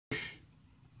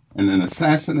And an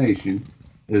assassination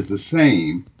is the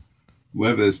same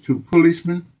whether it's two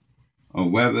policemen or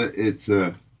whether it's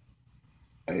a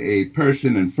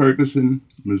person in Ferguson,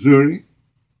 Missouri,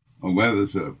 or whether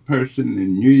it's a person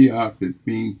in New York that's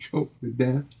being choked to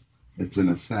death. It's an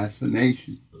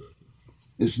assassination.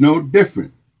 It's no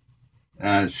different.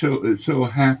 So it so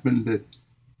happened that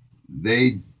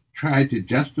they tried to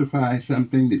justify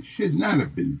something that should not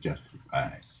have been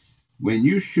justified. When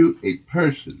you shoot a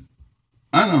person,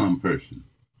 unarmed person,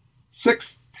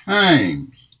 6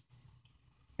 times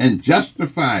and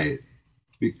justify it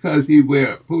because he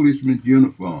wear a policeman's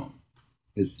uniform,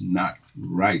 it's not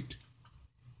right.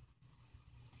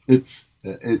 It's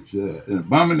an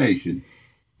abomination.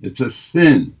 It's a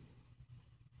sin.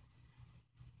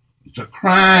 It's a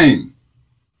crime.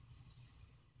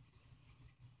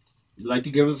 You'd like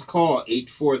to give us a call,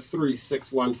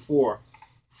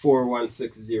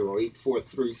 843-614-4160,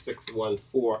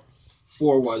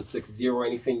 843-614-4160.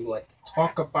 Anything you'd like to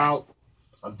talk about?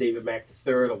 I'm David Mack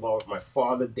III, along with my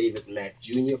father, David Mack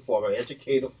Jr., former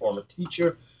educator, former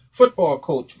teacher, football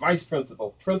coach, vice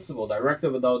principal, principal, director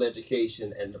of adult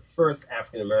education, and the first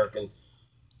African-American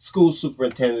school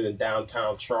superintendent in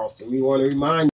downtown Charleston. We want to remind